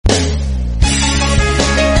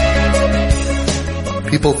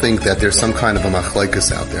People think that there's some kind of a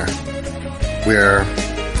machlokes out there where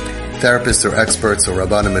therapists or experts or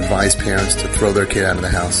rabbanim advise parents to throw their kid out of the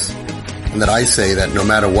house. And that I say that no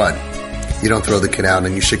matter what, you don't throw the kid out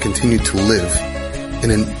and you should continue to live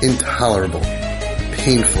in an intolerable,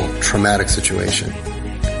 painful, traumatic situation.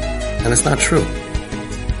 And it's not true.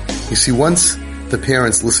 You see, once the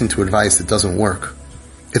parents listen to advice that doesn't work,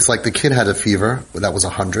 it's like the kid had a fever that was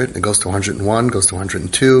 100, it goes to 101, goes to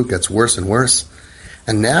 102, gets worse and worse.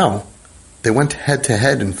 And now they went head to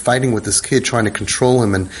head and fighting with this kid, trying to control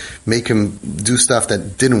him and make him do stuff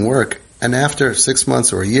that didn't work. And after 6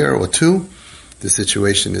 months or a year or two, the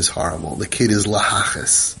situation is horrible. The kid is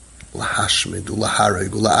lahaches, lahashmid, lahareg,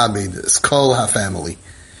 laabed, skol ha-family.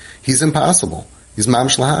 He's impossible. He's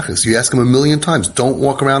mamish lahaches. You ask him 1,000,000 times, don't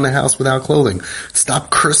walk around the house without clothing. Stop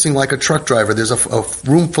cursing like a truck driver. There's a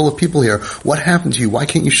room full of people here. What happened to you? Why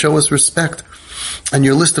can't you show us respect? And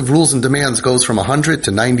your list of rules and demands goes from 100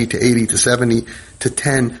 to 90 to 80 to 70 to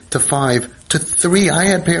 10 to 5 to 3. I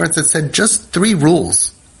had parents that said just 3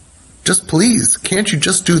 rules. Just please, can't you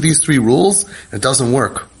just do these 3 rules? It doesn't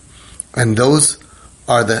work. And those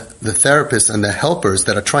are the therapists and the helpers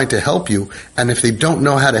that are trying to help you. And if they don't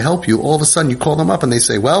know how to help you, all of a sudden you call them up and they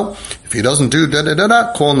say, well, if he doesn't do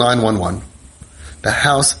da-da-da-da, call 911. The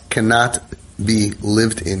house cannot be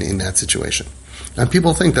lived in that situation. And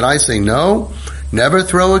people think that I say, no, never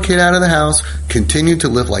throw a kid out of the house, continue to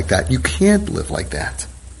live like that. You can't live like that.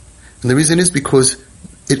 And the reason is because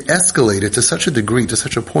it escalated to such a degree, to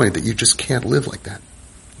such a point that you just can't live like that.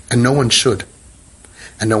 And no one should.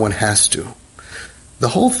 And no one has to. The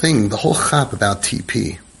whole thing, the whole chap about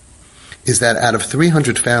TP is that out of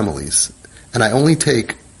 300 families, and I only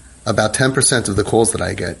take about 10% of the calls that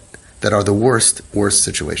I get that are the worst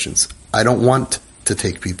situations. I don't want to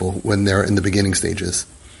take people when they're in the beginning stages.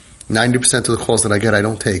 90% of the calls that I get, I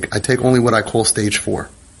don't take. I take only what I call stage 4.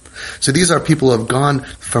 So these are people who have gone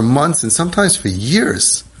for months and sometimes for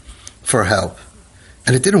years for help.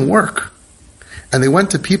 And it didn't work. And they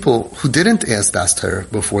went to people who didn't ask Das Torah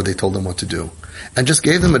before they told them what to do. And just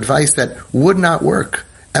gave them advice that would not work.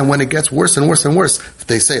 And when it gets worse and worse and worse,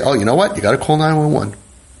 they say, oh, you know what? You gotta call 911.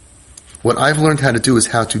 What I've learned how to do is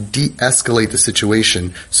how to de-escalate the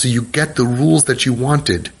situation so you get the rules that you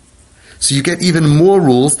wanted. So you get even more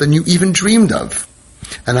rules than you even dreamed of.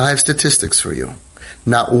 And I have statistics for you.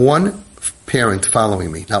 Not one parent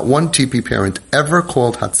following me, not one TP parent ever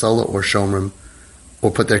called Hatzalah or Shomrim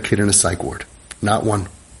or put their kid in a psych ward. Not one.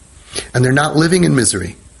 And they're not living in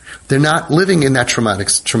misery. They're not living in that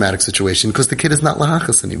traumatic situation because the kid is not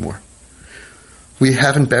lahachas anymore. We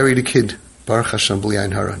haven't buried a kid, Baruch Hashem, b'li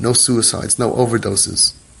ayin hara. No suicides, no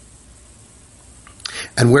overdoses.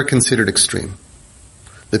 And we're considered extreme.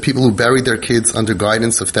 The people who buried their kids under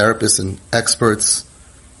guidance of therapists and experts,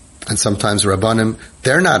 and sometimes rabbanim,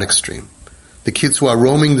 they're not extreme. The kids who are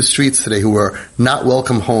roaming the streets today, who are not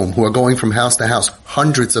welcome home, who are going from house to house,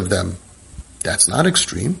 hundreds of them, that's not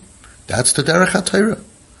extreme. That's the derech HaTorah.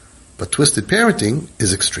 But twisted parenting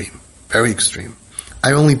is extreme, very extreme.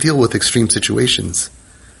 I only deal with extreme situations.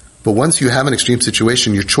 But once you have an extreme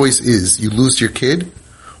situation, your choice is you lose your kid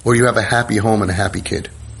or you have a happy home and a happy kid.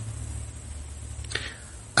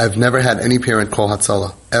 I've never had any parent call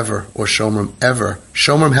Hatzalah, ever, or Shomrim, ever.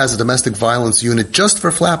 Shomrim has a domestic violence unit just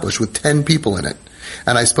for Flatbush with 10 people in it.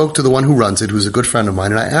 And I spoke to the one who runs it, who's a good friend of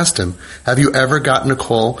mine, and I asked him, have you ever gotten a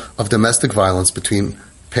call of domestic violence between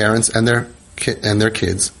parents and their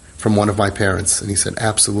kids from one of my parents? And he said,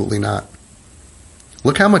 absolutely not.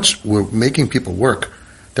 Look how much we're making people work.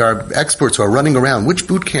 There are experts who are running around. Which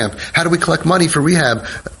boot camp? How do we collect money for rehab?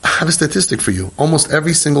 I have a statistic for you. Almost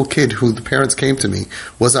every single kid who the parents came to me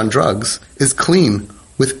was on drugs is clean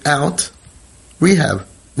without rehab,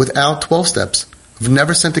 without 12 steps. I've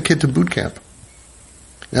never sent a kid to boot camp.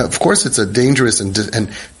 Now, of course, it's a dangerous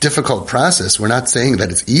and difficult process. We're not saying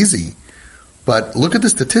that it's easy. But look at the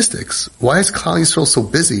statistics. Why is Klal Yisrael so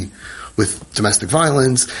busy with domestic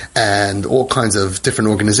violence and all kinds of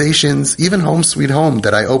different organizations, even Home Sweet Home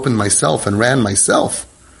that I opened myself and ran myself?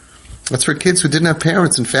 That's for kids who didn't have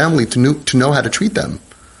parents and family to know how to treat them.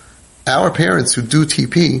 Our parents who do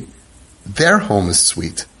TP, their home is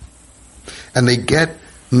sweet. And they get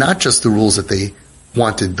not just the rules that they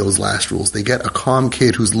wanted, those last rules. They get a calm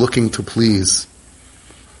kid who's looking to please.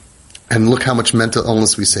 And look how much mental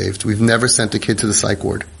illness we saved. We've never sent a kid to the psych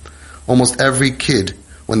ward. Almost every kid,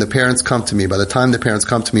 when the parents come to me, by the time the parents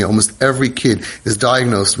come to me, almost every kid is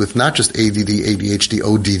diagnosed with not just ADD, ADHD,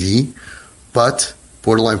 ODD, but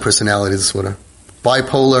borderline personality disorder,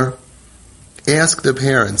 bipolar. Ask the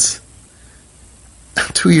parents.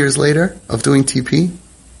 2 years later of doing TP,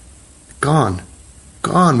 gone.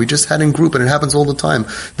 Gone. We just had in group, and it happens all the time.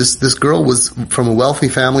 This girl was from a wealthy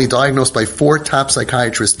family, diagnosed by 4 top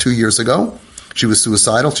psychiatrists 2 years ago. She was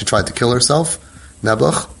suicidal. She tried to kill herself.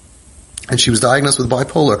 Nebuch. And she was diagnosed with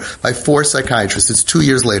bipolar by 4 psychiatrists. It's 2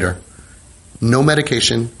 years later. No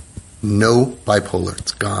medication, no bipolar.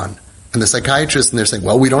 It's gone. And the psychiatrists, and they're saying,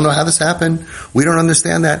 well, we don't know how this happened. We don't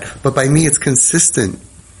understand that. But by me, it's consistent.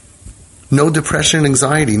 No depression and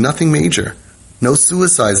anxiety, nothing major. No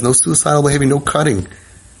suicides, no suicidal behavior, no cutting.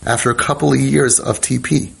 After a couple of years of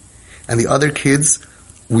TP. And the other kids,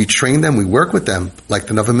 we train them, we work with them. Like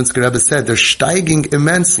the Novominsker Rebbe said, they're steiging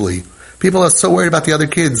immensely. People are so worried about the other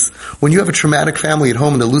kids. When you have a traumatic family at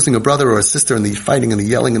home and they're losing a brother or a sister and the fighting and the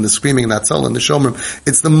yelling and the screaming and that soul and the shomrim,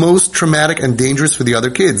 it's the most traumatic and dangerous for the other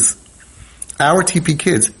kids. Our TP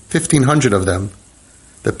kids, 1,500 of them,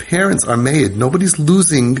 the parents are made. Nobody's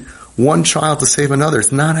losing one child to save another.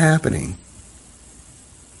 It's not happening.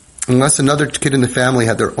 Unless another kid in the family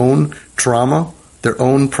had their own trauma, their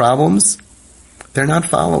own problems, they're not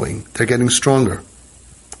following. They're getting stronger.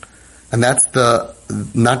 And that's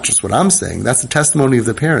not just what I'm saying, that's the testimony of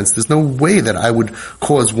the parents. There's no way that I would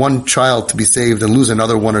cause one child to be saved and lose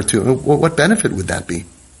another 1 or 2. What benefit would that be?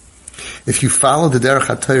 If you follow the Derech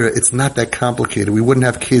HaTorah, it's not that complicated. We wouldn't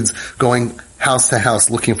have kids going house to house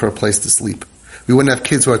looking for a place to sleep. We wouldn't have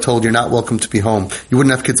kids who are told you're not welcome to be home. You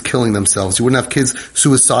wouldn't have kids killing themselves. You wouldn't have kids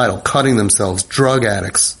suicidal, cutting themselves, drug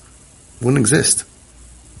addicts. It wouldn't exist.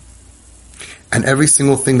 And every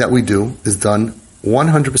single thing that we do is done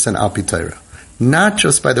 100% al pi Torah. Not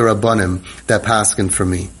just by the Rabbanim that paskin for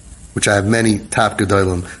me, which I have many top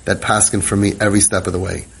gedolim that paskin for me every step of the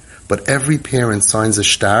way. But every parent signs a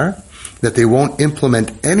shtar that they won't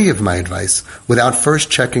implement any of my advice without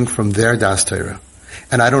first checking from their das Torah.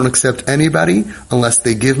 And I don't accept anybody unless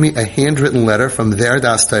they give me a handwritten letter from their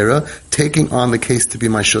das Torah taking on the case to be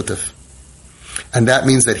my shutef. And that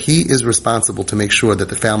means that he is responsible to make sure that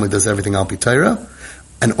the family does everything al pi Torah,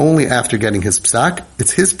 and only after getting his psak,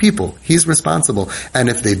 it's his people. He's responsible. And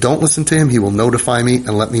if they don't listen to him, he will notify me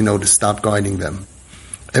and let me know to stop guiding them.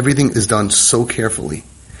 Everything is done so carefully.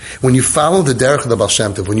 When you follow the derech of the Baal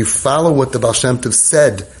Shem Tov, when you follow what the Baal Shem Tov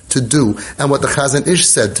said to do, and what the Chazon Ish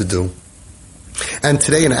said to do, and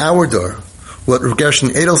today in our door, what Rav Gershon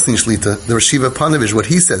Edelstein Shlita, the Rashiva Panovich, what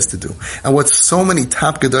he says to do, and what so many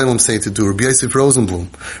top Gedolim say to do, Rabbi Yosef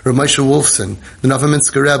Rosenblum, Rav Moshe Wolfson, the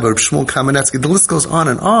Novominsker Rebbe, Rav Shmuel Kamenetsky, the list goes on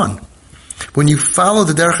and on. When you follow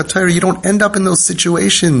the Derech HaTorah, you don't end up in those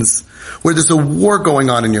situations where there's a war going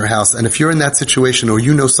on in your house, and if you're in that situation, or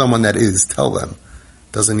you know someone that is, tell them.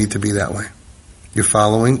 Doesn't need to be that way. You're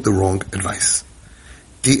following the wrong advice.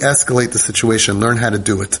 De-escalate the situation, learn how to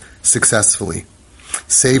do it successfully.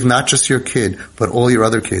 Save not just your kid, but all your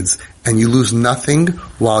other kids. And you lose nothing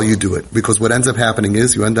while you do it. Because what ends up happening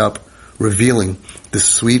is you end up revealing the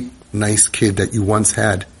sweet, nice kid that you once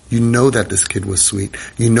had. You know that this kid was sweet.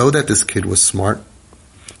 You know that this kid was smart.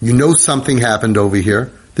 You know something happened over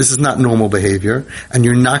here. This is not normal behavior. And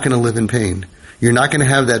you're not going to live in pain. You're not going to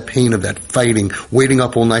have that pain of that fighting, waiting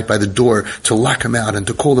up all night by the door to lock him out and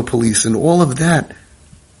to call the police and all of that.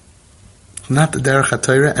 Not the Derech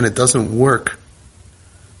HaTorah, and it doesn't work.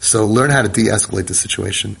 So learn how to de-escalate the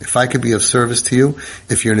situation. If I could be of service to you,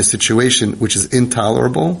 if you're in a situation which is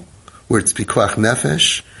intolerable, where it's pikuach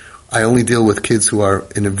nefesh, I only deal with kids who are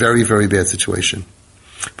in a very, very bad situation.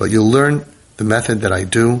 But you'll learn the method that I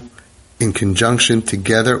do in conjunction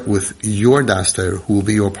together with your das Torah, who will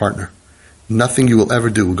be your partner. Nothing you will ever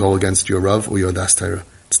do will go against your Rav or your das Torah.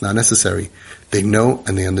 It's not necessary. They know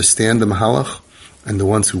and they understand the Mahalach, and the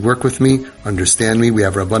ones who work with me understand me. We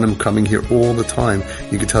have Rabbanim coming here all the time.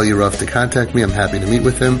 You can tell your Rav to contact me. I'm happy to meet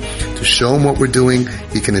with him, to show him what we're doing.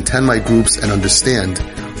 He can attend my groups and understand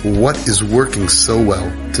what is working so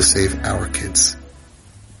well to save our kids.